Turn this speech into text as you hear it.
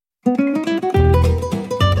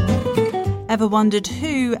Ever wondered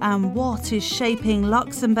who and what is shaping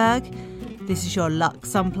Luxembourg? This is your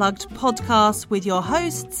Lux Unplugged podcast with your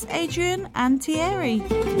hosts, Adrian and Thierry.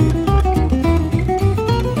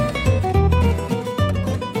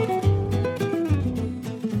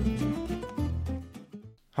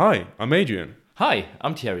 Hi, I'm Adrian. Hi,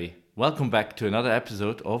 I'm Thierry. Welcome back to another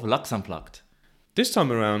episode of Lux Unplugged. This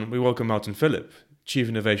time around, we welcome Martin Philipp, Chief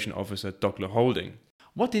Innovation Officer at Dockler Holding.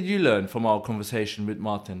 What did you learn from our conversation with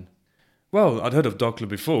Martin? Well, I'd heard of Dockler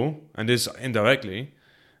before, and this indirectly.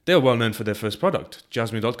 They are well known for their first product,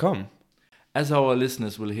 Jasmy.com. As our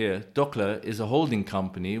listeners will hear, Dockler is a holding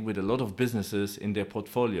company with a lot of businesses in their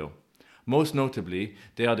portfolio. Most notably,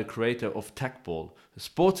 they are the creator of TechBall, a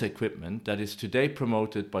sports equipment that is today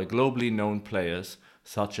promoted by globally known players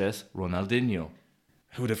such as Ronaldinho.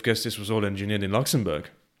 Who would have guessed this was all engineered in Luxembourg?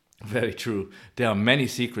 Very true. There are many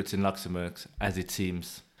secrets in Luxembourg, as it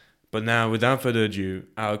seems. But now, without further ado,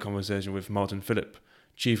 our conversation with Martin Philipp,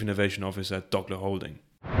 Chief Innovation Officer at Dockler Holding.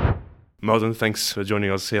 Martin, thanks for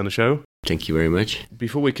joining us here on the show. Thank you very much.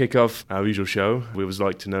 Before we kick off our usual show, we would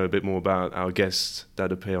like to know a bit more about our guests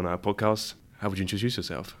that appear on our podcast. How would you introduce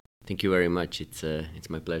yourself? Thank you very much. It's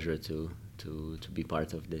my pleasure to be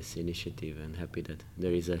part of this initiative, and happy that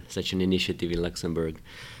there is such an initiative in Luxembourg.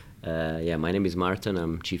 My name is Martin.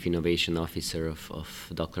 I'm Chief Innovation Officer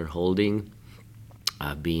of Dockler Holding.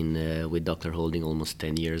 I've been with Dockler Holding almost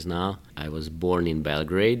 10 years now. I was born in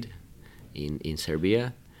Belgrade, in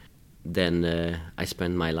Serbia. Then I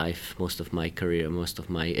spent my life, most of my career, most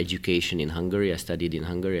of my education in Hungary. I studied in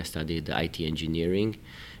Hungary. I studied IT engineering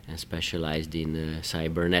and specialized in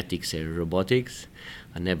cybernetics and robotics.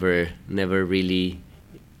 I never really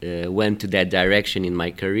went to that direction in my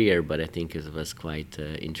career, but I think it was quite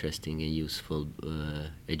interesting and useful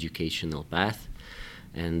educational path.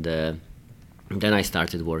 And then I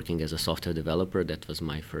started working as a software developer. That was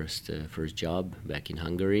my first job back in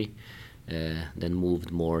Hungary. Then moved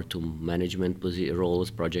more to management roles,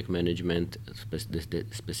 project management,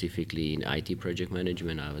 specifically in IT project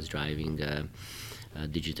management. I was driving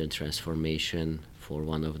digital transformation for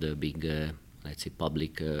one of the big,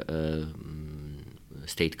 public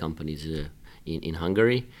state companies in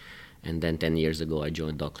Hungary. And then 10 years ago, I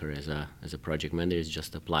joined Dockler as a project manager.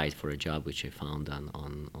 Just applied for a job which I found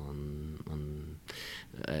on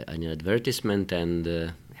an advertisement,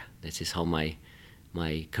 and this is how my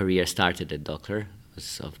career started at Dockler. I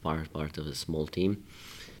was part of a small team.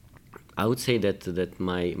 I would say that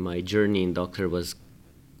my journey in Dockler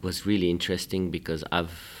was really interesting because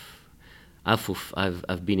I've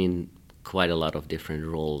been in quite a lot of different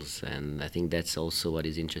roles, and I think that's also what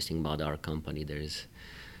is interesting about our company. There is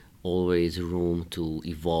always room to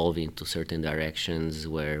evolve into certain directions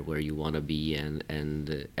where you want to be, and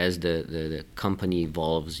as the company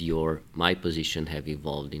evolves, my position have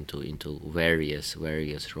evolved into various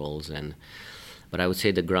roles. But I would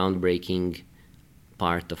say the groundbreaking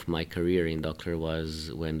part of my career in Dockler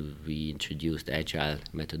was when we introduced agile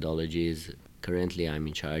methodologies. Currently I'm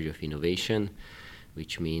in charge of innovation,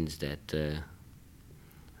 which means that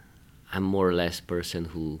I'm more or less a person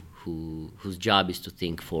whose job is to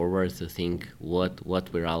think forward, to think what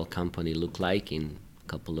will our company look like in a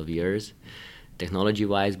couple of years,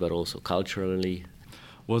 technology-wise, but also culturally.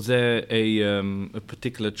 Was there a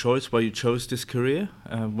particular choice why you chose this career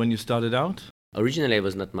when you started out? Originally, it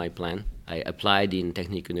was not my plan. I applied in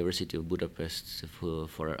Technical University of Budapest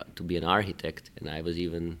to be an architect, and I was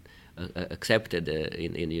even accepted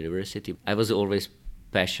in the university. I was always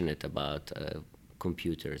passionate about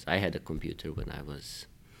computers. I had a computer when I was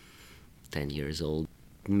 10 years old.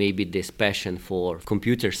 Maybe this passion for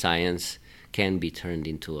computer science can be turned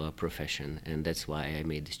into a profession, and that's why I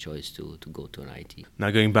made this choice to go to an IT.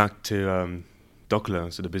 Now going back to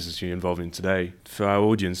Dockler, so the business you're involved in today, for our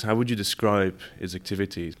audience, how would you describe its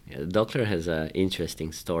activities? Dockler has an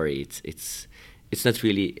interesting story. It's not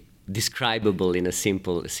really describable in a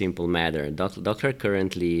simple manner. Dockler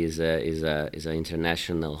currently is an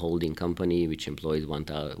international holding company which employs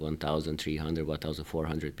 1,300,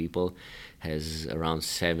 1,400 people, has around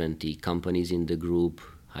 70 companies in the group,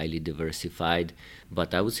 highly diversified.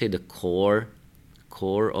 But I would say the core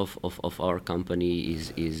of our company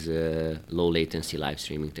is low latency live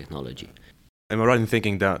streaming technology. Am I right in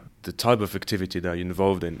thinking that the type of activity that you're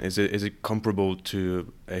involved in, is it comparable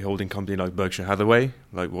to a holding company like Berkshire Hathaway,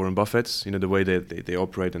 like Warren Buffett's? You know, the way they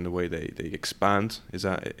operate and the way they expand. Is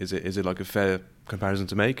it like a fair comparison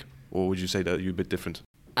to make, or would you say that you're a bit different?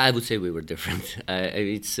 I would say we were different.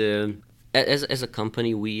 It's as a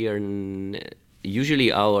company, we are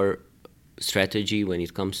usually our strategy when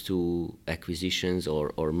it comes to acquisitions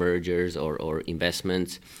or mergers or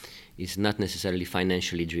investments is not necessarily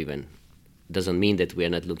financially driven. Doesn't mean that we are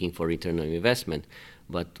not looking for return on investment,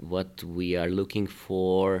 but what we are looking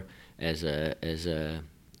for as an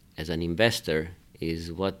investor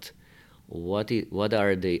is what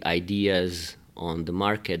are the ideas on the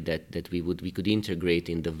market that we could integrate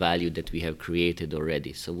in the value that we have created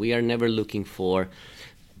already. So we are never looking for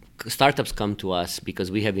startups come to us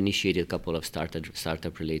because we have initiated a couple of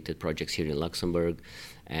startup related projects here in Luxembourg,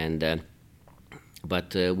 and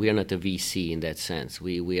but we are not a VC in that sense.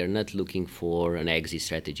 We are not looking for an exit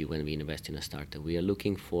strategy when we invest in a startup. We are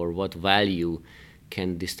looking for what value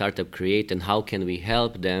can the startup create and how can we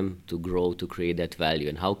help them to grow, to create that value,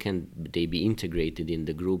 and how can they be integrated in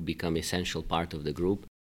the group, become essential part of the group.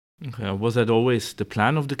 Okay. Was that always the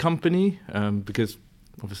plan of the company? Because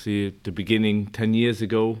obviously at the beginning, 10 years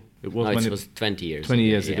ago, it was 20 years 20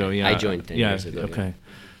 years ago, yeah. I joined 10 years ago. Okay. Yeah.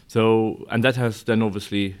 So, and that has then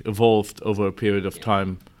obviously evolved over a period of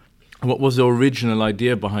time. What was the original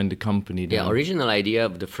idea behind the company then? Yeah, original idea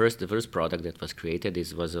of the first product that was created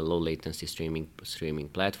was a low latency streaming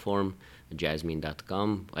platform,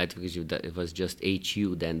 Jasmine.com. I think it was just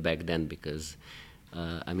HU back then because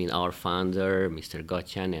our founder, Mr.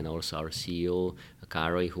 Gotyan, and also our CEO,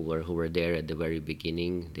 Karoy, who were there at the very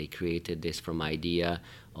beginning, they created this from idea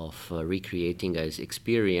of recreating as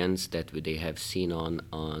experience that they have seen on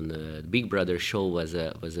Big Brother show was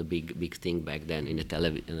a big thing back then in the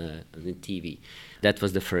TV. That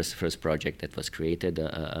was the first project that was created,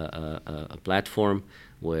 a platform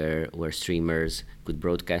where streamers could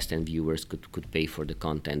broadcast and viewers could pay for the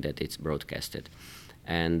content that it's broadcasted.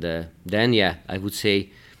 And then, I would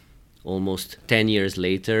say almost 10 years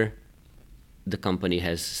later, the company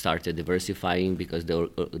has started diversifying because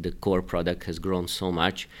the core product has grown so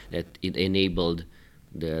much that it enabled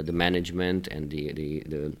the management and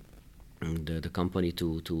the company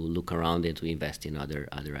to look around and to invest in other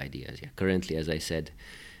ideas. Yeah. Currently, as I said,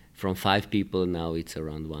 from 5 people now it's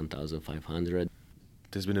around 1,500.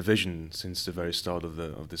 There's been a vision since the very start of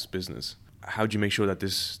this business. How do you make sure that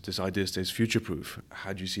this idea stays future-proof?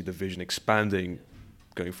 How do you see the vision expanding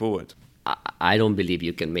going forward? I don't believe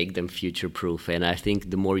you can make them future-proof, and I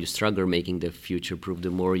think the more you struggle making them future-proof,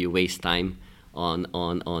 the more you waste time on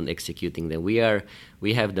executing them. We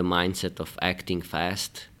have the mindset of acting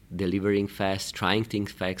fast, delivering fast, trying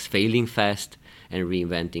things fast, failing fast, and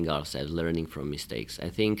reinventing ourselves, learning from mistakes. I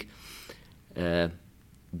think the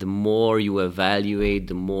more you evaluate,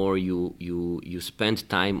 the more you spend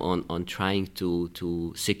time on trying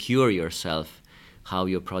to secure yourself how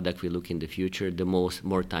your product will look in the future, the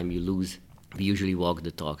more time you lose. We usually walk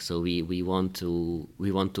the talk. So we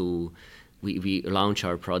launch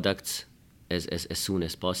our products as soon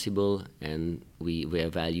as possible, and we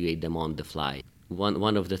evaluate them on the fly.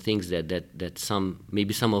 One of the things that some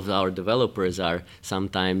of our developers are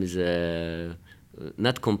sometimes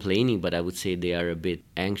not complaining, but I would say they are a bit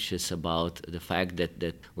anxious about the fact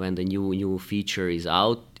that when the new feature is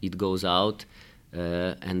out, it goes out.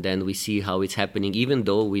 And then we see how it's happening, even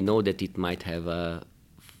though we know that it might have a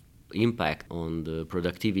impact on the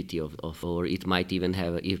productivity or it might even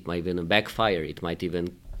backfire. It might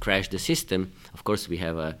even crash the system. Of course, we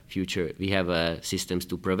have systems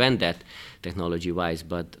to prevent that technology-wise,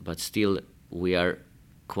 but still we are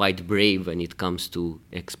quite brave when it comes to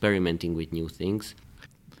experimenting with new things.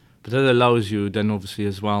 But that allows you then obviously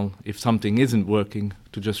as well, if something isn't working,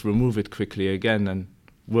 to just remove it quickly again and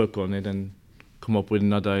work on it and come up with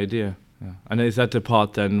another idea. Yeah. And is that the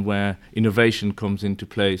part then where innovation comes into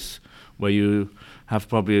place, where you have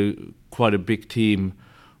probably quite a big team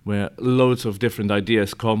where loads of different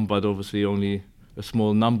ideas come, but obviously only a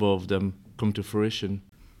small number of them come to fruition?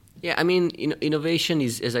 Yeah, I mean, innovation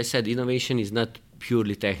is, as I said, innovation is not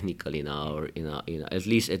purely technical at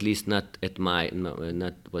least not at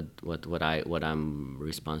not what I'm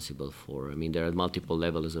responsible for. I mean, there are multiple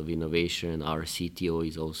levels of innovation. Our CTO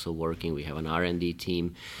is also working. We have an R&D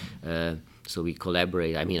team, so we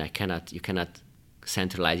collaborate. I mean, you cannot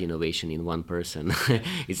centralize innovation in one person.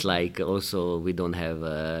 It's like also we don't have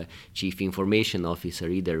a chief information officer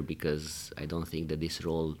either, because I don't think that this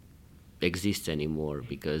role exists anymore,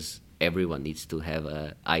 because everyone needs to have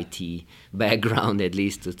a IT background, at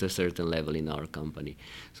least to a certain level in our company.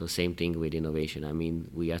 So same thing with innovation. I mean,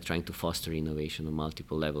 we are trying to foster innovation on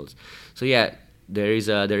multiple levels. So yeah, there is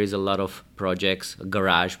a lot of projects,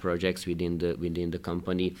 garage projects within the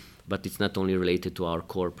company, but it's not only related to our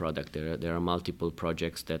core product. There are multiple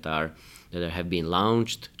projects that have been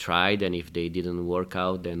launched, tried, and if they didn't work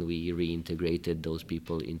out, then we reintegrated those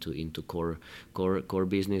people into core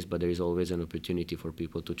business. But there is always an opportunity for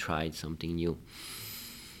people to try something new.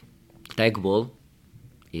 Tagball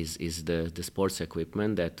is the sports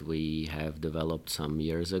equipment that we have developed some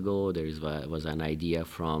years ago. Was an idea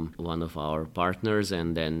from one of our partners,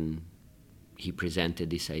 and then he presented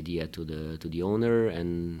this idea to the owner,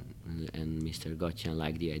 and Mr. Gotyan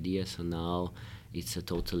liked the idea. So now it's a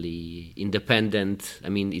totally independent. I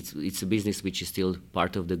mean, it's a business which is still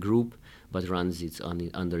part of the group, but runs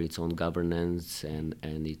under its own governance, and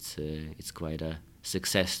it's quite a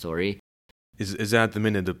success story. Is that at the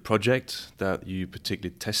minute the project that you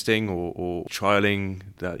particularly testing or trialing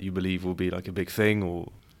that you believe will be like a big thing?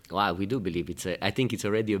 Or wow, we do believe I think it's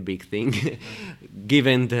already a big thing,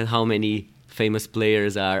 given how many famous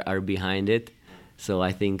players are behind it. So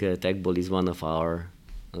I think Tagball is one of our,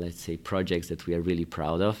 let's say, projects that we are really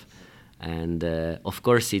proud of, and of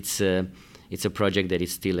course it's a project that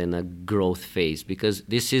is still in a growth phase, because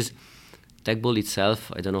this is. Tagball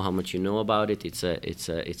itself, I don't know how much you know about it. It's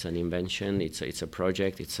an invention. It's a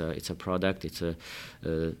project. It's a product. It's a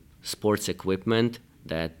sports equipment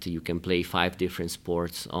that you can play 5 different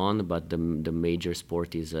sports on. But the major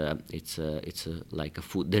sport is like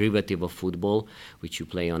a derivative of football, which you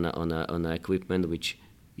play on a equipment which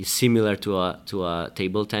is similar to a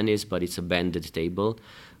table tennis, but it's a bended table,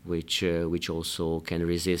 which also can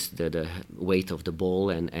resist the weight of the ball,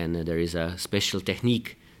 and there is a special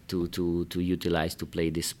technique to utilize to play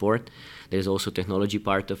this sport. There's also technology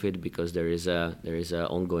part of it, because there is a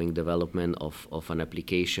ongoing development of an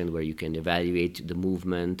application where you can evaluate the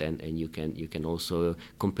movement, and you can also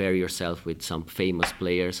compare yourself with some famous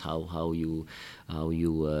players, how you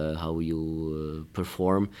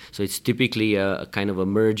perform. So it's typically a kind of a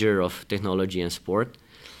merger of technology and sport.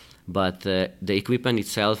 But the equipment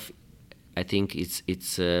itself, I think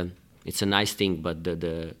it's a nice thing, but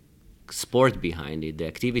the sport behind it, the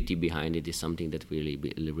activity behind it, is something that we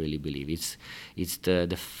really believe. It's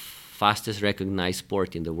the fastest recognized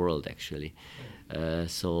sport in the world, actually. It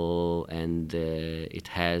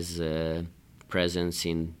has presence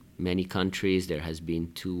in many countries. There has been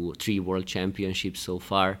 2-3 world championships so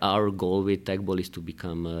far. Our goal with Tagball is to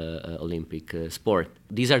become an Olympic sport.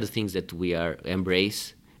 These are the things that we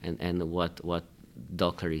embrace, and what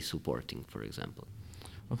Dockler is supporting, for example.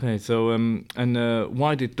 Okay, so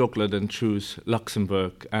why did Dockler then choose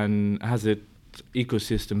Luxembourg, and has its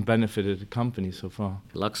ecosystem benefited the company so far?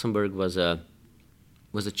 Luxembourg was a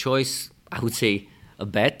choice, I would say, a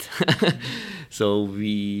bet. So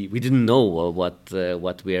we didn't know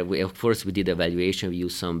what we are. Of course, we did evaluation. We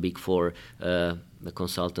used some Big Four the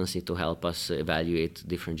consultancy to help us evaluate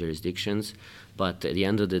different jurisdictions. But at the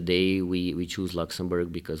end of the day, we choose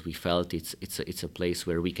Luxembourg because we felt it's a place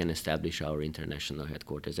where we can establish our international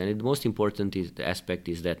headquarters. And the most important aspect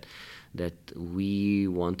is that we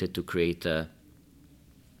wanted to create a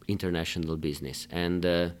international business, and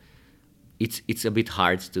it's a bit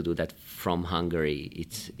hard to do that from Hungary.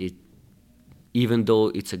 Even though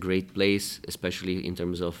it's a great place, especially in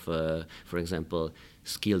terms of, for example,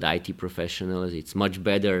 skilled IT professionals, it's much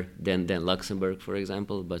better than Luxembourg, for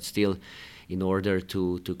example. But still, in order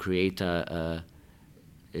to create a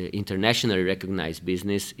internationally recognized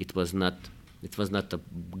business, it was not a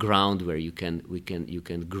ground where you can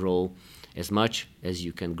grow as much as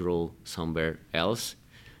you can grow somewhere else.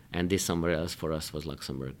 And this somewhere else for us was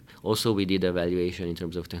Luxembourg. Also, we did evaluation in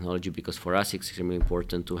terms of technology, because for us it's extremely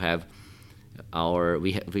important to have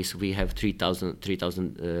we have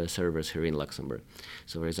 3,000 servers here in Luxembourg.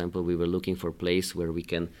 So, for example, we were looking for a place where we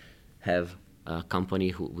can have a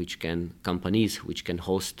companies which can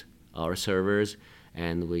host our servers,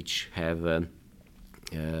 and which have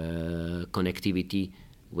connectivity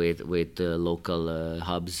with local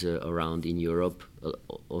hubs around in Europe.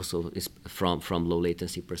 Also, from low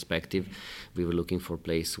latency perspective, we were looking for a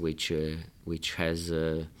place which has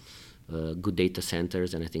good data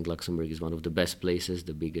centers, and I think Luxembourg is one of the best places.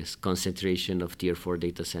 The biggest concentration of Tier 4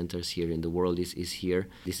 data centers here in the world is here.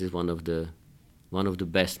 This is one of the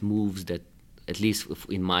best moves that, at least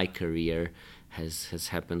in my career, has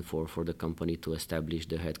happened for the company to establish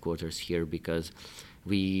the headquarters here, because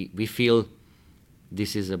we feel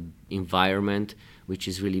this is an environment which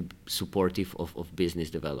is really supportive of business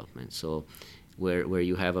development. So where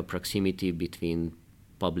you have a proximity between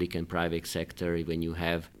public and private sector, when you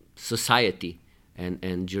have society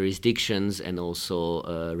and jurisdictions and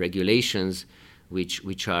also regulations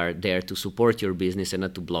which are there to support your business and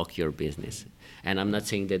not to block your business. And I'm not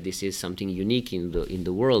saying that this is something unique in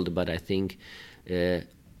the world, but I think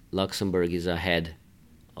Luxembourg is ahead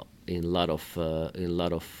in a lot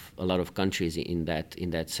of countries in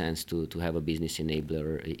that sense to have a business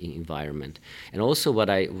enabler environment. And also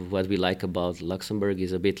what we like about Luxembourg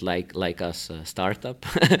is a bit like us, startup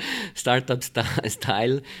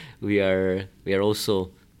style. We are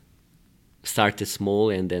also started small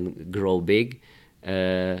and then grow big,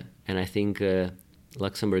 and I think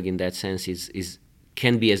Luxembourg in that sense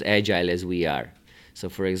can be as agile as we are. So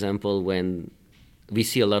for example, when we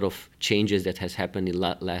see a lot of changes that has happened in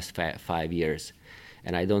last 5 years,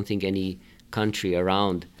 and I don't think any country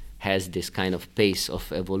around has this kind of pace of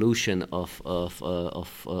evolution of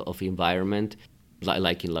environment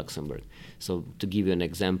like in Luxembourg. So to give you an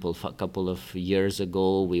example, a couple of years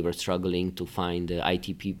ago we were struggling to find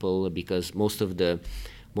IT people because most of the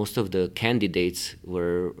candidates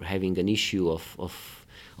were having an issue of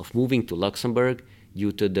moving to Luxembourg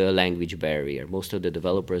due to the language barrier. Most of the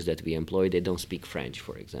developers that we employ, they don't speak French,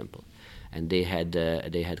 for example. And they had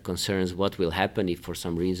concerns, what will happen if for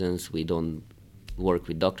some reasons we don't work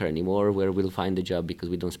with Docker anymore, where we'll find a job because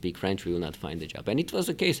we don't speak French, we will not find a job. And it was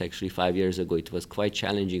the case actually 5 years ago. It was quite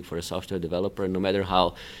challenging for a software developer, no matter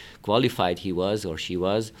how qualified he was or she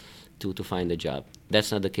was, to find a job.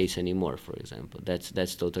 That's not the case anymore, for example.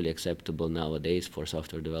 That's totally acceptable nowadays for a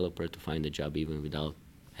software developer to find a job even without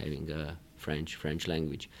having a French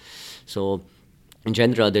language. So in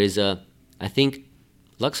general, I think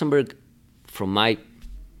Luxembourg, from my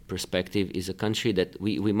perspective, is a country that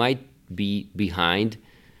we might be behind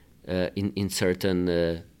in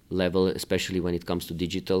certain level, especially when it comes to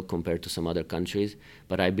digital compared to some other countries.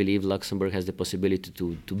 But I believe Luxembourg has the possibility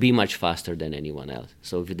to be much faster than anyone else.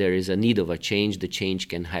 So if there is a need of a change, the change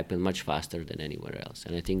can happen much faster than anywhere else.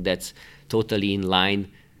 And I think that's totally in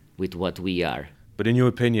line with what we are. But in your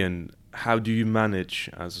opinion, how do you manage,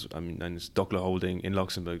 and it's Dockler Holding in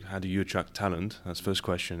Luxembourg, how do you attract talent? That's first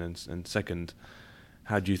question. And second,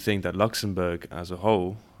 how do you think that Luxembourg as a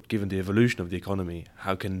whole, given the evolution of the economy,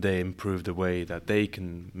 how can they improve the way that they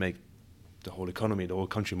can make the whole economy, the whole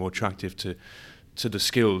country more attractive to the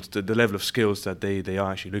skills, the level of skills that they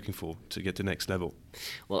are actually looking for to get to the next level?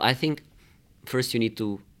 Well, I think first you need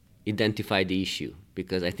to identify the issue,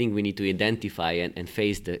 because I think we need to identify and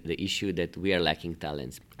face the issue that we are lacking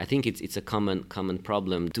talents. I think it's a common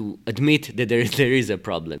problem to admit that there is a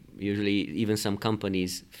problem. Usually even some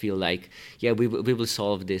companies feel like, yeah, we will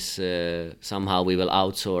solve this somehow, we will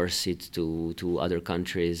outsource it to other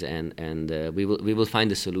countries and we will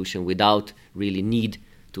find a solution without really need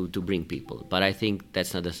to bring people. But I think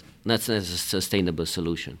that's not a sustainable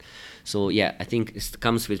solution. So yeah, I think it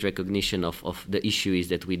comes with recognition of the issue is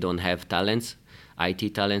that we don't have talents,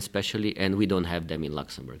 IT talents especially, and we don't have them in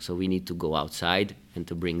Luxembourg. So we need to go outside and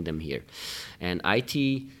to bring them here. And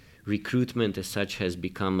IT recruitment as such has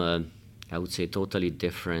become I would say, totally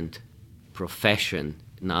different profession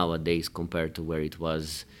nowadays compared to where it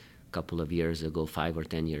was a couple of years ago, 5 or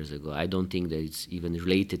 10 years ago. I don't think that it's even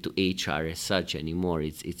related to HR as such anymore.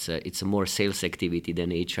 It's a more sales activity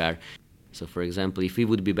than HR. So, for example, if we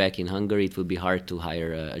would be back in Hungary, it would be hard to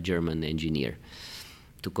hire a German engineer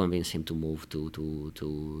to convince him to move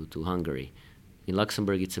to Hungary. In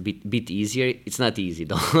Luxembourg, it's a bit easier. It's not easy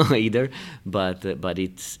though either, but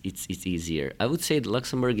it's easier. I would say that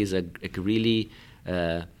Luxembourg is a really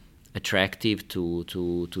attractive to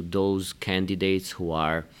those candidates who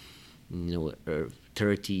are,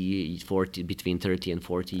 40 between 30 and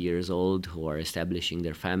 40 years old, who are establishing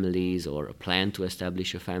their families or plan to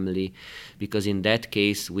establish a family, because in that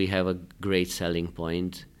case we have a great selling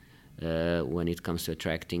point when it comes to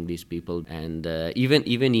attracting these people. And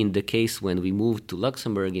even in the case when we moved to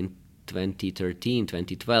Luxembourg in 2013,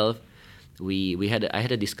 2012, I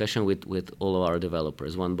had a discussion with all of our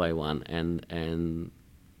developers one by one, and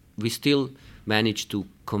we still managed to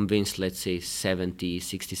convince, let's say,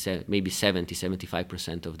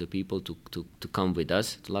 75% of the people to come with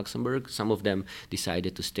us to Luxembourg. Some of them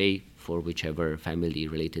decided to stay for whichever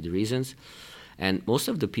family-related reasons, and most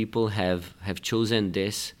of the people have chosen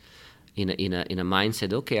this in a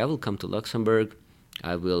mindset. Okay, I will come to Luxembourg.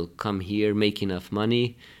 I will come here, make enough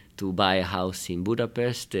money to buy a house in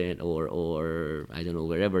Budapest or I don't know,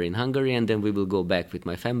 wherever in Hungary, and then we will go back with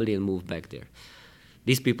my family and move back there.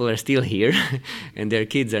 These people are still here, and their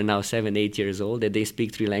kids are now 7, 8 years old, and they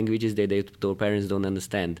speak 3 languages that their parents don't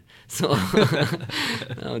understand. So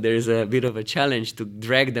now there's a bit of a challenge to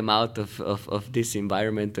drag them out of this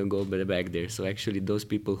environment and go back there. So actually those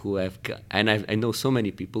people who have, and I know so many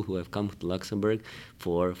people who have come to Luxembourg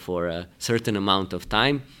for a certain amount of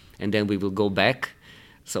time, and then we will go back.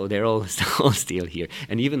 So they're all still here.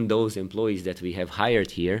 And even those employees that we have hired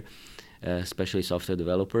here, especially software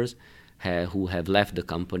developers, who have left the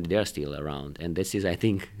company, they are still around, and this is, I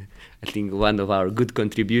think one of our good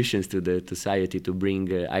contributions to the society, to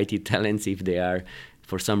bring IT talents. If they are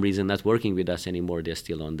for some reason not working with us anymore, they're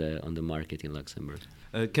still on the market in Luxembourg.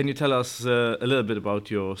 Can you tell us a little bit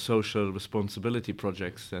about your social responsibility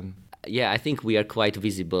projects then? Yeah, I think we are quite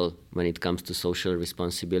visible when it comes to social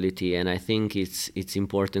responsibility, and I think it's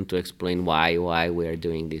important to explain why we are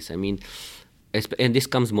doing this. I mean, and this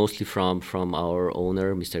comes mostly from our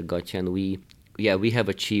owner, Mr. Gotyan. We have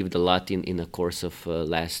achieved a lot in the course of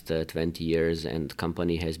last 20 years, and the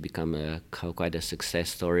company has become quite a success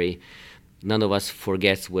story. None of us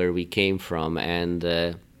forgets where we came from, and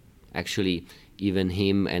actually even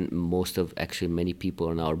him and many people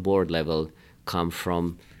on our board level come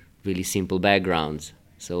from really simple backgrounds.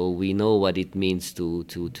 So we know what it means to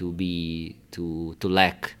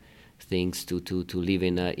lack things, to live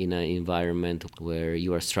in an environment where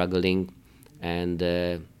you are struggling, and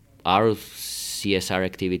our CSR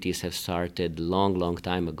activities have started long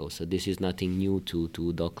time ago. So this is nothing new to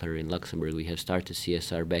Dockler in Luxembourg. We have started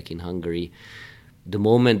CSR back in Hungary. The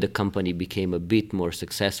moment the company became a bit more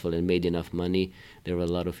successful and made enough money, there were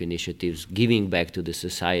a lot of initiatives giving back to the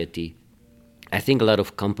society. I think a lot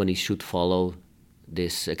of companies should follow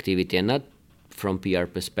this activity, and not from PR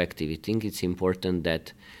perspective. I think it's important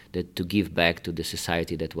that to give back to the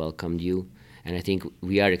society that welcomed you. And I think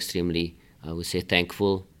we are extremely, I would say,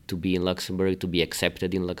 thankful to be in Luxembourg, to be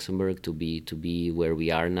accepted in Luxembourg, to be where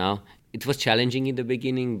we are now. It was challenging in the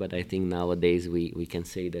beginning, but I think nowadays we can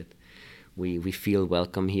say that we feel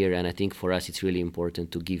welcome here. And I think for us it's really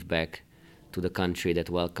important to give back to the country that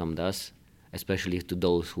welcomed us, especially to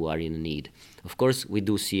those who are in need. Of course, we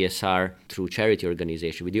do CSR through charity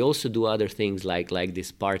organization. We also do other things like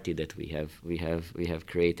this party that we have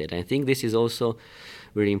created. And I think this is also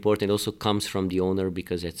really important. It also comes from the owner,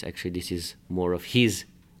 because this is more of his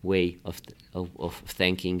way of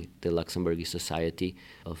thanking the Luxembourgish society,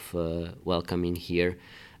 of welcoming here.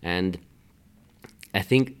 And I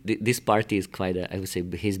think this party is I would say,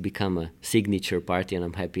 has become a signature party, and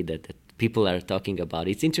I'm happy that people are talking about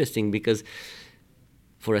it. It's interesting because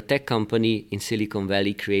for a tech company in Silicon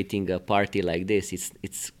Valley, creating a party like this,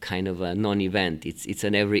 it's kind of a non-event. It's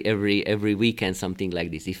an every weekend something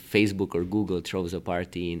like this. If Facebook or Google throws a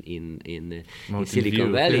party in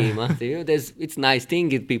Silicon Valley, it's a nice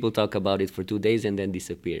thing. People talk about it for 2 days and then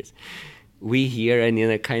disappears. We here are in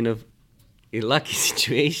a kind of a lucky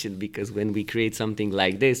situation, because when we create something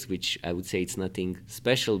like this, which I would say it's nothing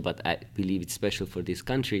special, but I believe it's special for this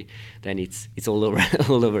country, then it's all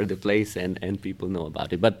over the place, and people know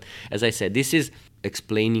about it. But as I said, this is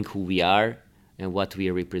explaining who we are and what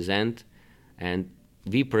we represent, and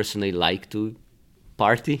we personally like to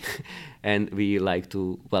party and we like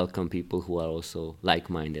to welcome people who are also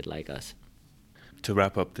like-minded like us. To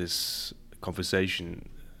wrap up this conversation,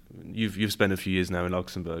 You've spent a few years now in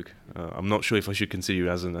Luxembourg. I'm not sure if I should consider you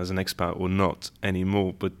as an expat or not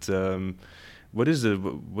anymore. But what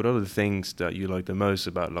are the things that you like the most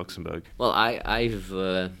about Luxembourg? Well, I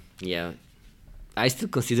still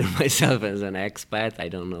consider myself as an expat. I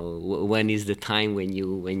don't know when is the time when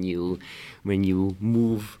you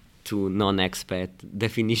move to non-expat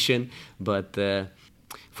definition. But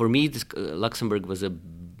for me, Luxembourg was a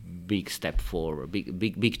big step forward,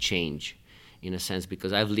 big change, in a sense,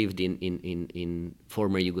 because I've lived in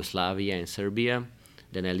former Yugoslavia and Serbia,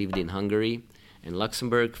 then I lived in Hungary, and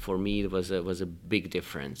Luxembourg for me was a big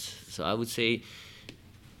difference. So I would say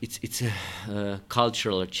it's a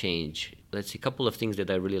cultural change. Let's see, a couple of things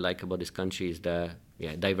that I really like about this country is the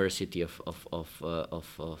diversity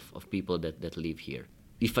of people that live here.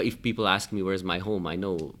 If people ask me where's my home, I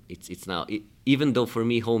know it's now. Even though for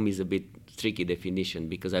me home is a bit tricky definition,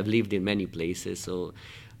 because I've lived in many places, so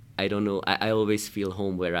I don't know. I always feel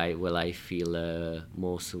home where I feel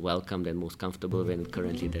most welcomed and most comfortable. And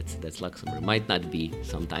currently, that's Luxembourg. Might not be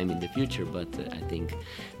sometime in the future, but I think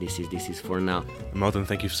this is for now. Martin,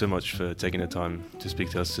 thank you so much for taking the time to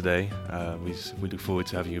speak to us today. We look forward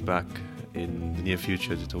to having you back in the near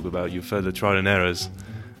future to talk about your further trial and errors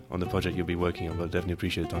on the project you'll be working on. But definitely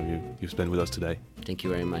appreciate the time you've spent with us today. Thank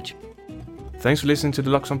you very much. Thanks for listening to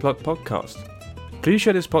the Lux Unplugged podcast. Please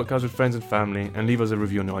share this podcast with friends and family and leave us a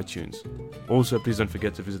review on iTunes. Also, please don't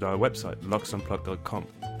forget to visit our website, luxunplugged.com.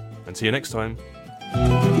 And see you next time.